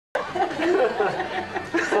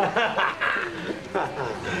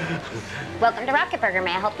Welcome to Rocket Burger.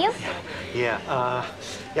 May I help you? Yeah,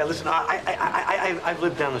 listen, I've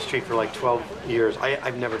lived down the street for like 12 years.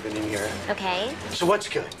 I've never been in here. Okay. So what's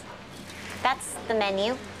good? That's the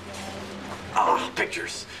menu. Oh,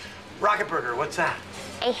 pictures. Rocket Burger, what's that?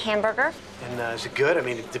 A hamburger. And is it good? I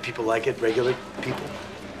mean, do people like it, regular people?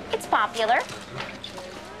 It's popular.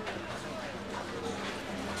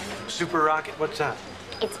 Super Rocket, what's that?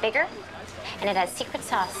 It's bigger, and it has secret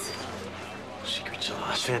sauce. Secret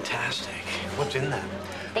sauce, fantastic. What's in that?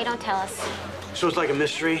 They don't tell us. So it's like a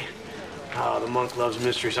mystery? Oh, the monk loves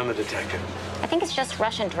mysteries. I'm a detective. I think it's just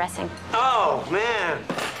Russian dressing. Oh, man.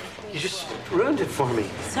 You just ruined it for me.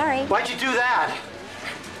 Sorry. Why'd you do that?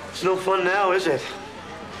 It's no fun now, is it?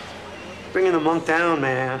 Bringing the monk down,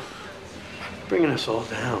 man. Bringing us all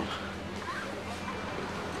down.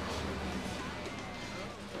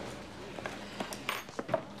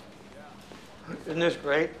 Isn't this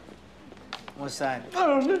great? What's that?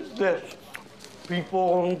 Oh, this.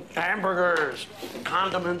 People, hamburgers,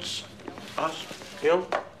 condiments, us, you know?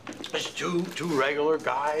 It's two regular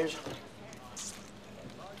guys.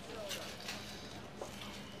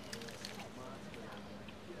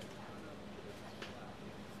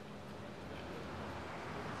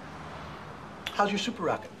 How's your Super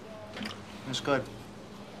Rocket? It's good.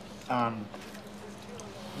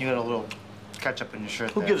 You got a little ketchup in your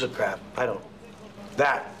shirt Who there. gives a crap? I don't.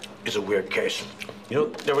 That is a weird case. You know,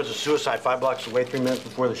 there was a suicide 5 blocks away 3 minutes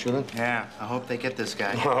before the shooting. Yeah, I hope they get this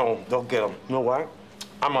guy. Oh, they'll get him. You know why?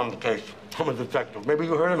 I'm on the case. I'm a detective. Maybe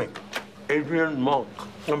you heard of me. Adrian Monk.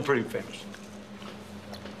 I'm pretty famous.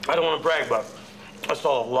 I don't want to brag, but I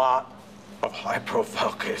saw a lot of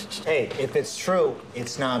high-profile cases. Hey, if it's true,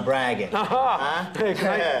 it's not bragging. Huh? Hey,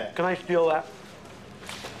 can I steal that?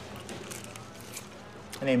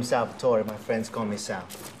 My name's Salvatore. My friends call me Sal.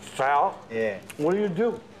 Sal? Yeah. What do you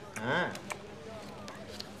do? Ah,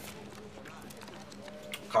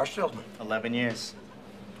 Car salesman. 11 years.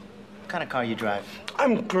 What kind of car you drive?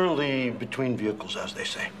 I'm currently between vehicles, as they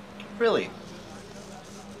say. Really?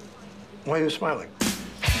 Why are you smiling?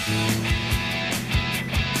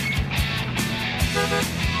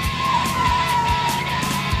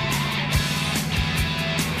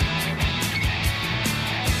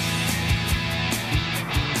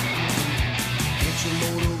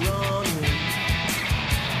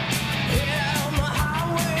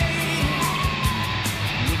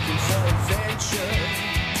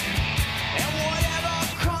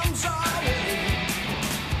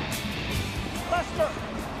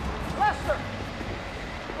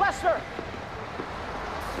 Lester!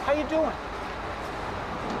 How you doing?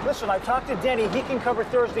 Listen, I talked to Denny. He can cover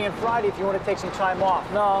Thursday and Friday if you want to take some time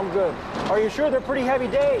off. No, I'm good. Are you sure? They're pretty heavy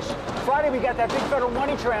days. Friday, we got that big federal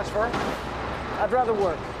money transfer. I'd rather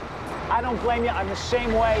work. I don't blame you. I'm the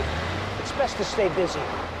same way. It's best to stay busy.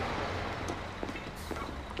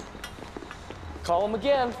 Call him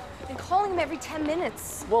again. I've been calling him every 10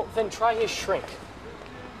 minutes. Well, then try his shrink.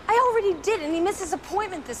 I already did, and he missed his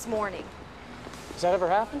appointment this morning. Has that ever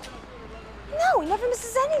happened? No, he never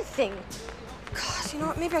misses anything. God, you know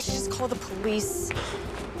what? Maybe I should just call the police.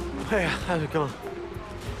 Hey, how's it going?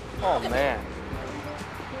 Oh, man.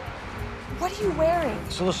 What are you wearing?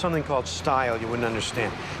 It's a little something called style you wouldn't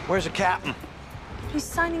understand. Where's the captain? He's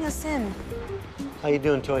signing us in. How you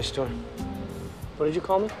doing, Toy Store? What did you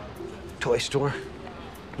call me? Toy Store.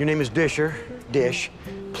 Your name is Disher, Dish,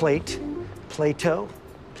 Plate, Play-Doh,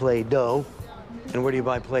 Play-Doh. And where do you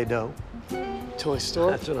buy Play-Doh? Toy store?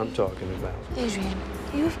 That's what I'm talking about. Adrian,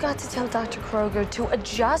 you've got to tell Dr. Kroger to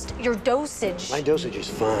adjust your dosage. My dosage is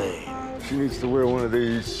fine. She needs to wear one of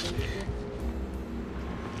these.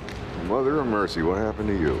 Mother of mercy, what happened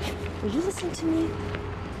to you? Will you listen to me?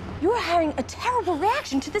 You're having a terrible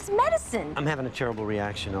reaction to this medicine. I'm having a terrible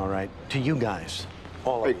reaction, all right, to you guys.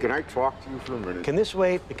 All Hey, of you. can I talk to you for a minute? Can this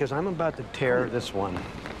wait? Because I'm about to tear this one.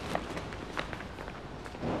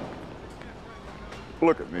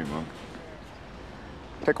 Look at me, Monk.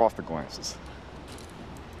 Take off the glasses.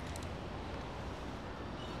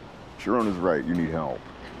 Sharona's right, you need help.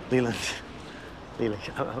 Leland,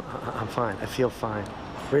 I'm fine. I feel fine.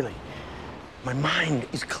 Really. My mind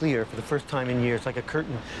is clear for the first time in years, like a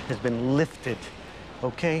curtain has been lifted,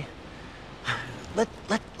 okay?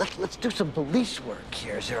 Let's do some police work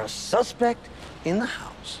here. Is there a suspect in the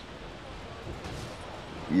house?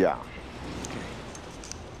 Yeah.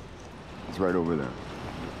 It's right over there.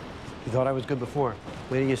 You thought I was good before.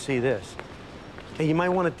 Wait till you see this. Hey, you might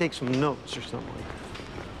want to take some notes or something.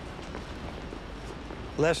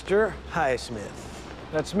 Lester Highsmith.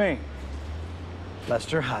 That's me.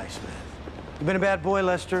 Lester Highsmith. You been a bad boy,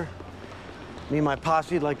 Lester? Me and my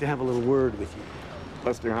posse would like to have a little word with you.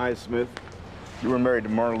 Lester Highsmith, you were married to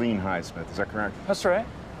Marlene Highsmith, is that correct? That's right.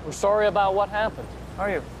 We're sorry about what happened. How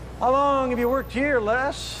are you? How long have you worked here,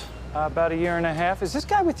 Les? About a year and a half. Is this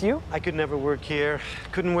guy with you? I could never work here.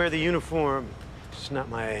 Couldn't wear the uniform. It's not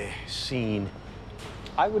my scene.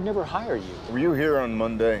 I would never hire you. Were you here on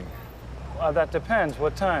Monday? That depends.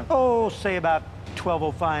 What time? Oh, say about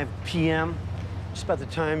 12:05 p.m. Just about the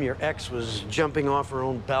time your ex was jumping off her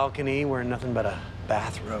own balcony wearing nothing but a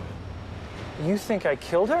bathrobe. You think I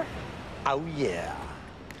killed her? Oh, yeah.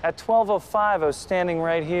 At 12:05, I was standing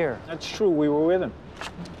right here. That's true. We were with him.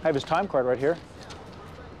 I have his time card right here.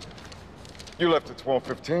 You left at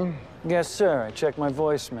 12:15? Yes, sir. I checked my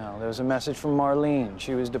voicemail. There was a message from Marlene.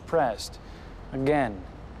 She was depressed. Again.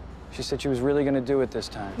 She said she was really going to do it this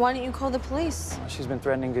time. Why didn't you call the police? Well, she's been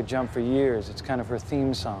threatening to jump for years. It's kind of her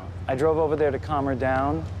theme song. I drove over there to calm her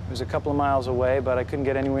down. It was a couple of miles away, but I couldn't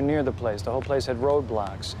get anywhere near the place. The whole place had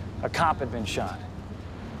roadblocks. A cop had been shot.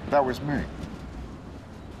 That was me.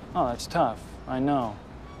 Oh, that's tough. I know.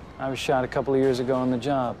 I was shot a couple of years ago on the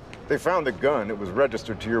job. They found the gun. It was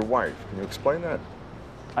registered to your wife. Can you explain that?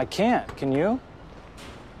 I can't. Can you?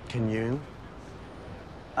 Can you?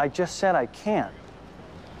 I just said I can't.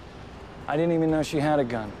 I didn't even know she had a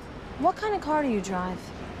gun. What kind of car do you drive?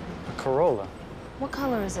 A Corolla. What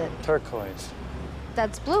color is it? Turquoise.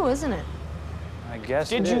 That's blue, isn't it? I guess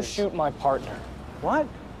Did it you is. shoot my partner? What?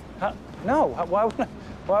 Huh? No.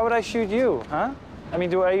 Why would I shoot you, huh? I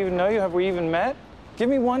mean, do I even know you? Have we even met? Give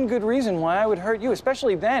me one good reason why I would hurt you,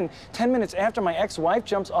 especially then, 10 minutes after my ex-wife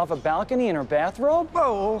jumps off a balcony in her bathrobe.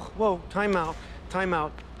 Whoa, time out, time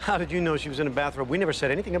out. How did you know she was in a bathrobe? We never said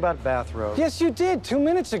anything about bathrobes. Yes, you did, 2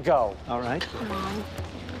 minutes ago. All right. Come on.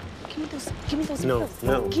 Give me those No, pills.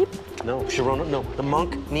 no. Keep... No, Sharona, no. The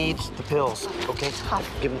monk needs the pills, okay?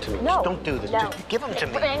 Give them to me. No. Just don't do this. No. Just give them to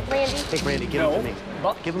me. Randy. Hey, Randy, give them to me.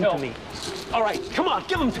 Give them to me. All right, come on,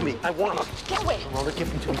 give them to me. I want them. Get away. Sharona, give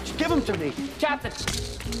them to me. Just give them to me. Captain.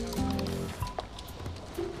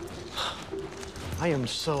 I am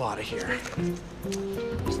so out of here.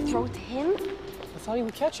 Just throw it to him? I thought he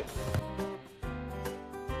would catch it.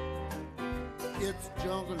 It's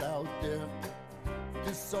jungle out there,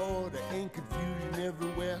 disorder and confusion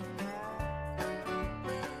everywhere.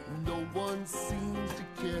 No one seems to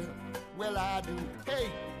care. Well, I do.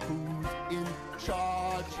 Hey, who's in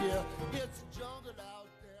charge here? It's jungle out